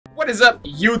is up,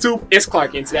 YouTube? It's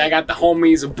Clarkie, and today I got the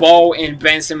homies Bo and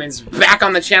Ben Simmons back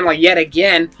on the channel yet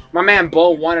again. My man Bo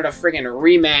wanted a friggin'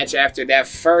 rematch after that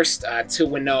first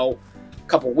 2-0 a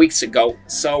couple weeks ago.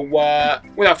 So,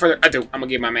 without further ado, I'm gonna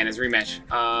give my man his rematch.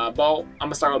 Bo, I'm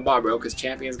gonna start with Bob, bro, because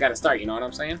champions gotta start, you know what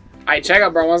I'm saying? Alright, check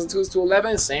out, bro. 1s and 2s to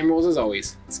 11. Same rules as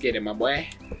always. Let's get it, my boy.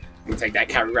 I'm gonna take that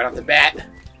carry right off the bat.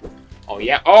 Oh,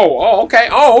 yeah. Oh, okay.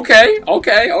 Oh,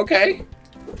 okay.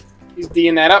 He's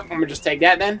D'ing that up. I'm gonna just take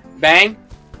that then. Bang.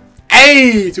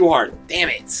 Hey, too hard. Damn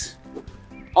it.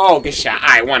 Oh, good shot.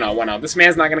 Alright, 1-0. This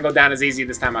man's not gonna go down as easy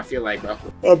this time, I feel like, bro.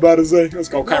 I'm about to say. Let's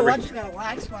go, Kyrie.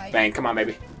 Bang, come on,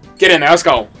 baby. Get in there. Let's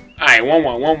go. Alright,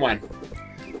 1-1.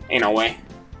 Ain't no way.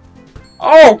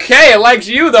 Okay, it likes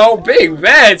you, though. Big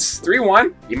bets.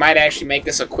 3-1. You might actually make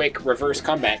this a quick reverse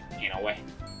comeback. Ain't no way.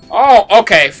 Oh,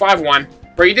 okay.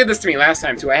 5-1. Bro, you did this to me last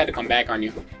time, too. I had to come back on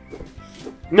you.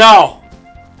 No.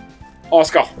 Oh, let's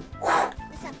go.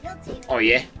 Oh,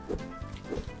 yeah.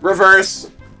 Reverse.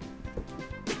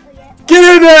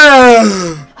 Get in there!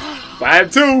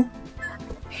 5-2.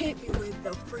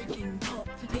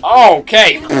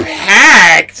 Okay.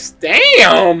 Packed.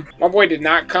 Damn. My boy did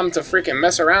not come to freaking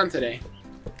mess around today.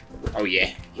 Oh,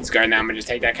 yeah. He's guarding now. I'm going to just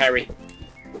take that Kyrie.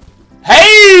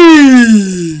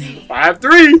 Hey!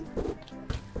 5-3.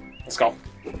 Let's go.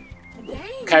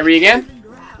 Kyrie again.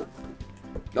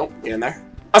 Nope. Get in there.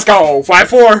 Let's go!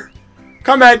 5-4!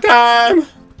 Comeback time!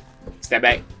 Step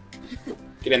back.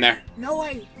 Get in there. No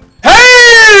way.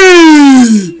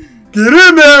 Hey! Get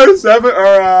in there! 7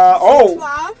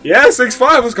 oh. Yeah,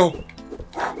 6-5. Let's go.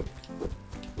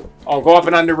 Oh, go up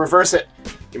and under, reverse it.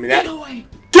 Give me that. No way.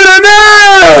 Get in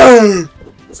there!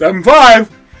 7-5.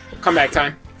 Comeback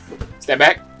time. Step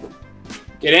back.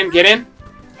 Get in.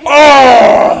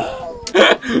 Oh!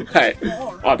 Alright.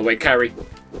 All the way, Kyrie.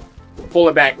 Pull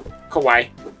it back. Kawhi.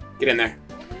 Get in there.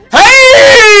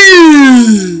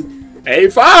 Hey!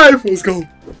 8-5. Let's go.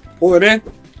 Pull it in.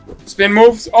 Spin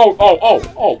moves. Oh.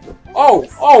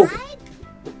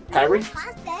 Kyrie.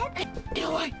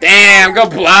 Damn, good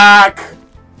block.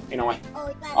 Ain't no way.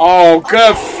 Oh,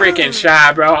 good freaking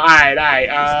shot, bro. Alright.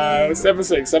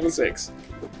 7-6.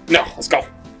 No, let's go.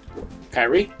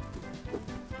 Kyrie.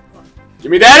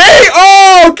 Give me that 8!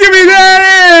 Oh, give me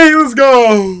that 8! Let's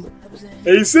go.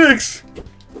 8-6.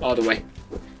 All the way.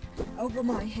 Over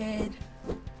my head.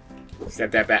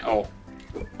 Step that back. Oh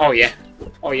yeah.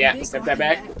 Step that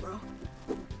back.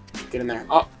 Get in there.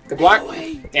 Oh, good block.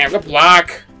 Damn, good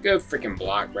block. Good freaking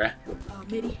block, bruh.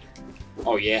 Midi.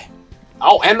 Oh yeah.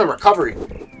 Oh, and the recovery.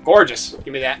 Gorgeous.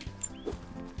 Give me that.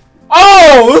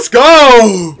 Oh, let's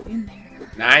go.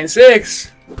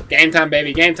 9-6. Game time,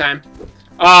 baby. Game time.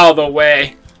 All the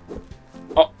way.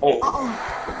 Oh.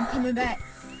 I'm coming back.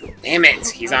 Damn it.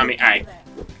 He's on me. Alright.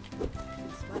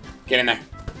 Get in there.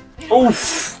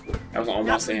 Oof. That was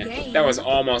almost in. That was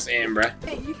almost in, bruh.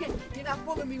 Hey, you're not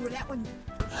fooling me with that one.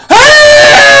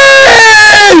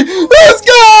 Hey! Let's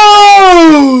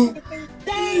go!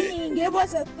 Dang, it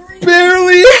was a 3.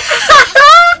 Barely.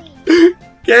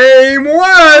 Game 1.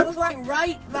 I was like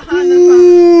right behind the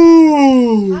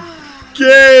phone.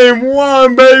 Game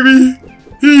 1, baby.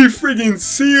 He freaking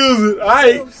seals it.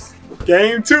 Alright.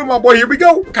 Game 2, my boy. Here we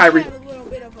go. Kyrie.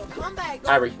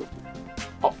 Kyrie.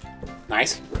 Oh,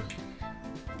 nice.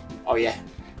 Oh, yeah.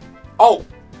 Oh.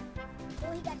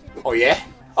 Oh, yeah.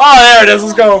 Oh, there it is.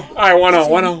 Let's go. All right,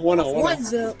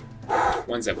 1-0.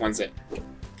 1 zip.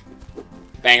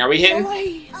 Bang, are we hitting?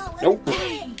 Nope.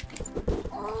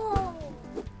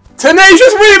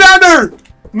 Tenacious rebounder!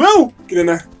 No! Get in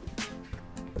there.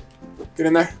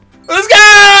 Let's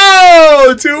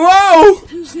go! 2-0!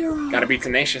 2-0. Gotta be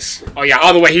tenacious. Oh, yeah,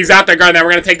 all the way. He's out there guarding that. We're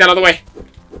gonna take that all the way.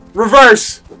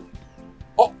 Reverse.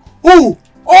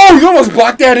 Oh, you almost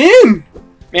blocked that in.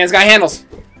 Man's got handles.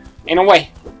 Ain't no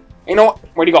way.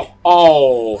 Where'd he go?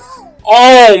 Oh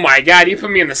my God. You put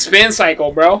me in the spin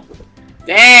cycle, bro.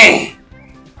 Dang.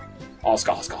 Oh, let's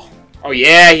go. Oh,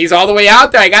 yeah. He's all the way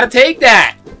out there. I gotta take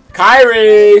that.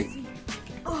 Kyrie.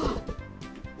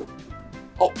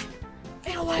 Oh,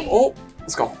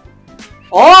 let's go.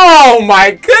 Oh,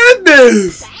 my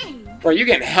goodness. Bro, you're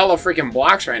getting hella freaking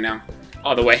blocks right now.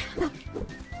 All the way.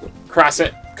 Cross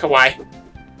it. Kawhi.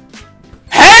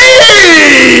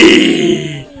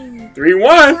 Hey!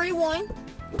 3-1.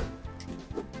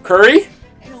 Curry.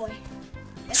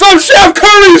 Some Chef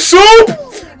Curry soup,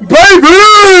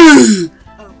 baby.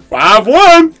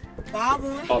 5-1.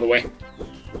 All the way.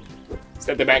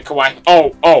 Step the back, Kawhi.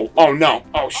 Oh no.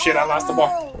 Oh shit, I lost the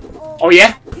ball. Oh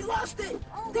yeah. He lost it.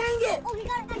 Dang it.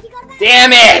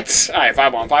 Damn it. All right,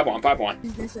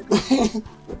 5-1.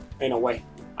 Ain't no way.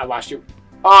 I lost you.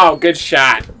 Oh, good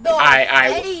shot. No,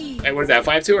 Hey, what is that?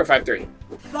 5-2 or 5-3?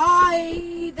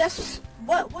 5. That's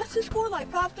what's the score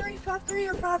like? 5-3, 5-3,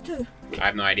 or 5-2? I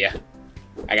have no idea.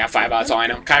 I got 5 out. That's all I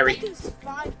know. Kyrie. I think it's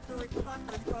 5-3,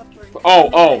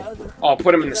 5-3. Oh,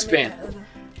 put him in the spin.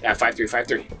 Yeah, 5-3,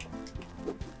 5-3.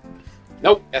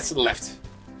 Nope, that's to the left.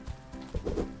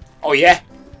 Oh, yeah.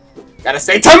 Gotta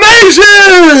stay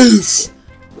tenacious!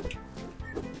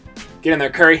 Get in there,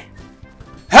 Curry.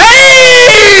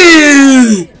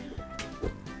 Hey!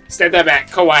 Step that back,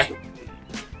 Kawhi.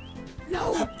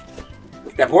 No.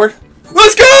 Get that board.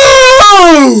 Let's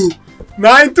go!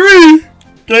 9-3.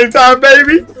 Game time,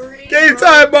 baby. Game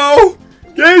time, Bo.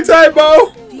 Game time,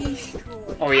 Bo.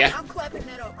 Destroyed. Oh, yeah. I'm clapping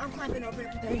that up. I'm clapping up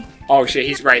everything. Oh, shit.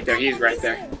 He's right there. He's right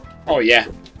there. Oh, yeah.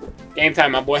 Game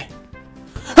time, my boy.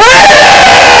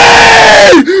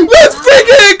 Hey! Let's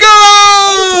freaking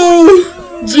go!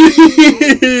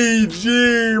 GG,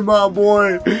 my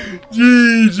boy.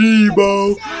 GG,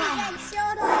 Bo.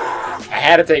 I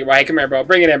had to take it, bro. Hey, come here, bro.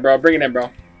 Bring it in, bro. Bring it in, bro.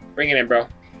 Bring it in, bro.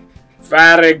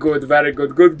 Very good, very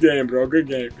good. Good game, bro. Good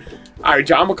game. All right,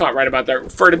 John, I'm going to cut right about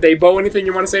that. For today, Bo, anything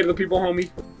you want to say to the people, homie?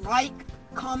 Like,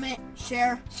 comment,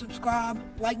 share, subscribe,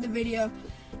 like the video,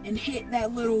 and hit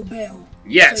that little bell.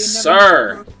 Yes, so you never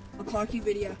sir. miss a Clarkie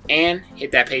video. And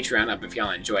hit that Patreon up if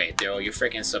y'all enjoy it, dude. Your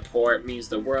freaking support means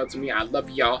the world to me. I love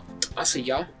y'all. I'll see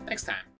y'all next time.